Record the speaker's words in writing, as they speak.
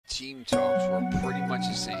team talks were pretty much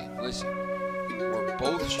the same. Listen, we're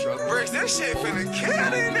both struggling. Bricks, that shit finna kill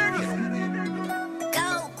these niggas.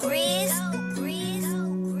 Go, Grizz.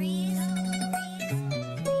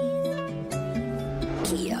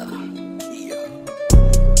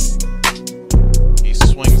 He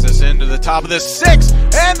swings this into the top of the 6,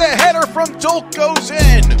 and the header from Dulck goes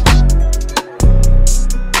in.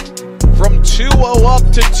 From 2-0 up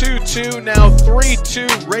to 2-2, now 3-2.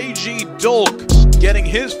 Régis Dulck getting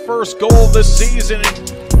his first goal this season.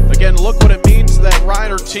 Again, look what it means to that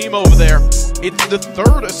Rider team over there. It's the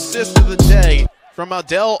 3rd assist of the day from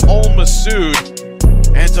Adel Al-Masoud,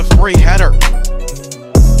 and it's a free header.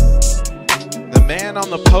 The man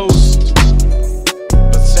on the post.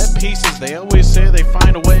 But set pieces, they always say they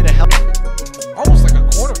find a way to help. Almost like a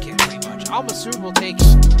corner kick, pretty much. Al-Masoud will take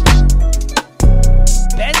it.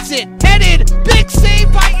 Bends it, headed, big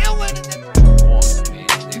save by Illen.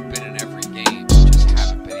 They've been in every game, just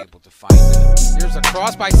haven't been able to find it. Here's a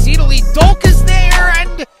cross by Seedley. Dulck is there,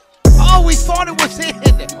 and oh, we thought it was in.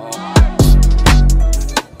 Oh,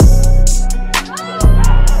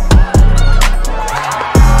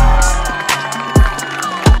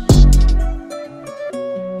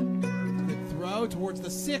 Good throw towards the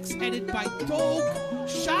 6, headed by Dulck.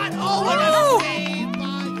 Shot, oh, and a save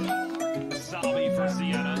by Salvi for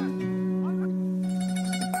Sienna.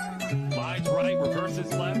 Lies right,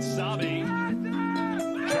 reverses left, Salvi.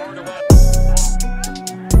 Turned away.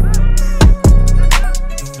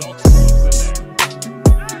 Dulck swoops in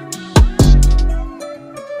there.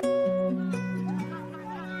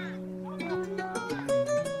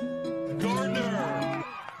 Gardner.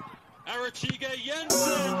 Arachiga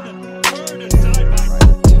Jensen. Turned aside by.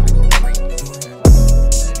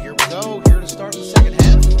 And here we go, here to start the second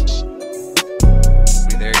half.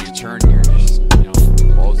 there you turn here, just,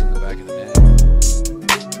 balls in the back of the net.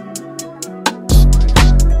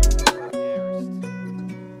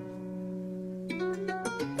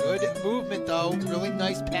 Good movement though, really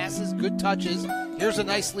nice passes, good touches. Here's a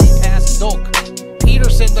nice lead pass, Dulck.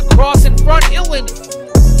 Peterson, the cross in front, Illen.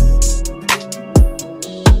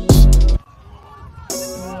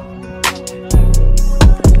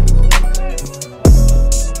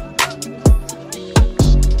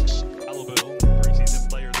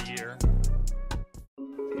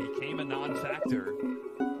 Non-factor.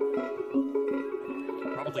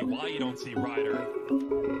 Probably why you don't see Ryder.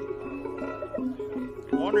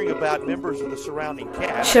 Wondering about members of the surrounding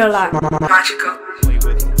cast. Sherlock. Magical. Play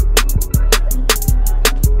with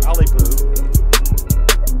Malibu.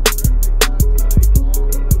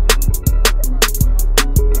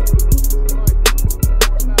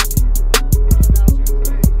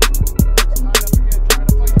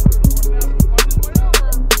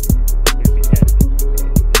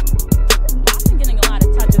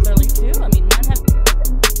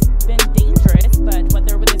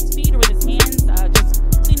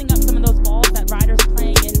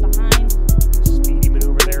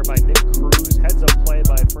 Heads up play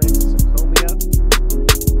by Francis and Comey.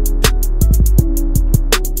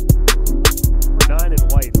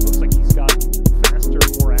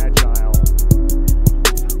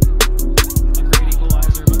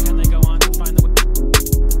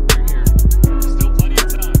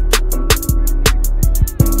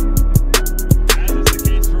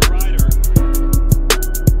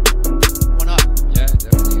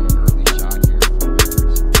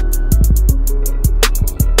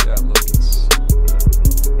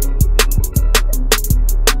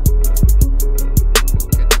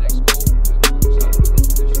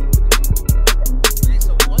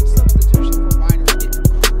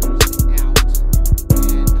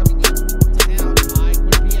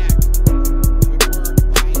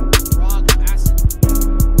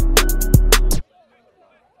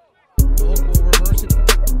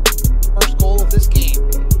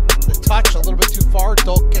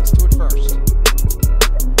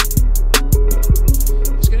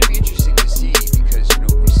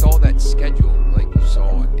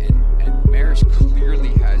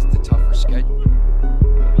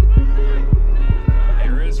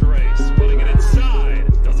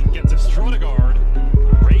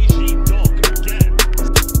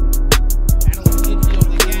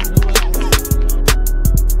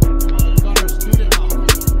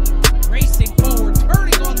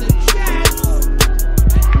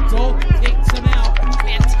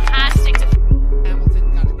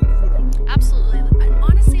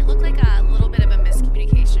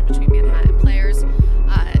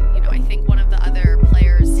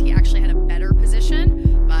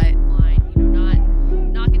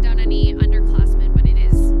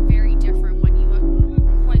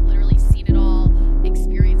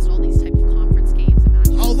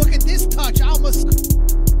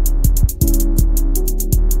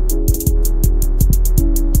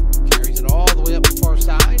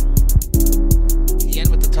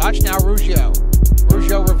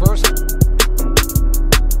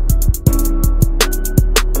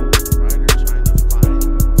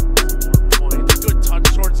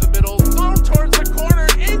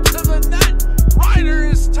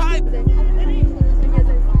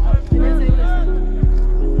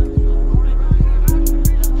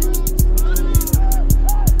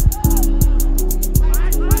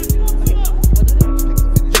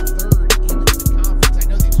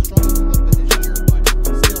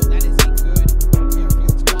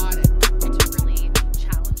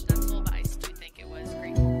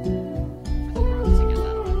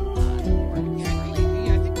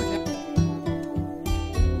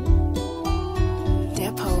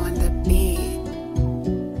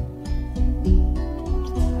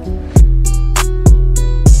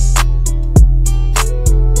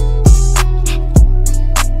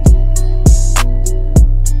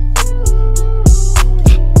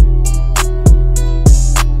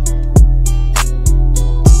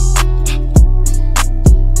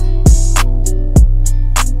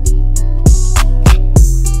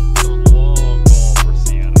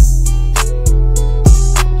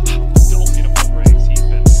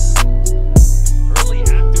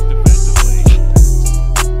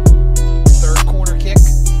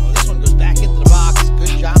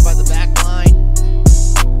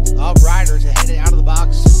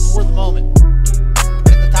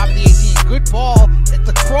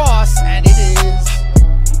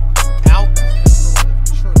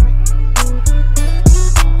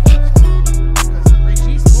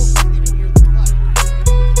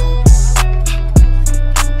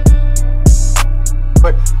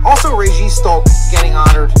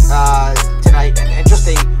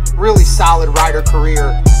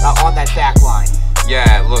 on that back line?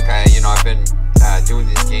 Yeah, look, I've been doing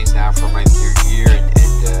these games now for my 3rd year,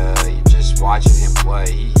 and just watching him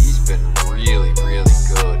play, he's been really, really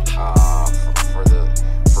good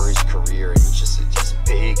for his career, and he's just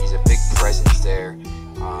big. He's a big presence there.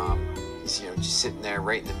 He's just sitting there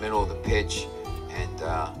right in the middle of the pitch, and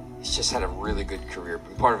he's just had a really good career.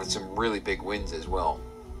 Been part of some really big wins as well.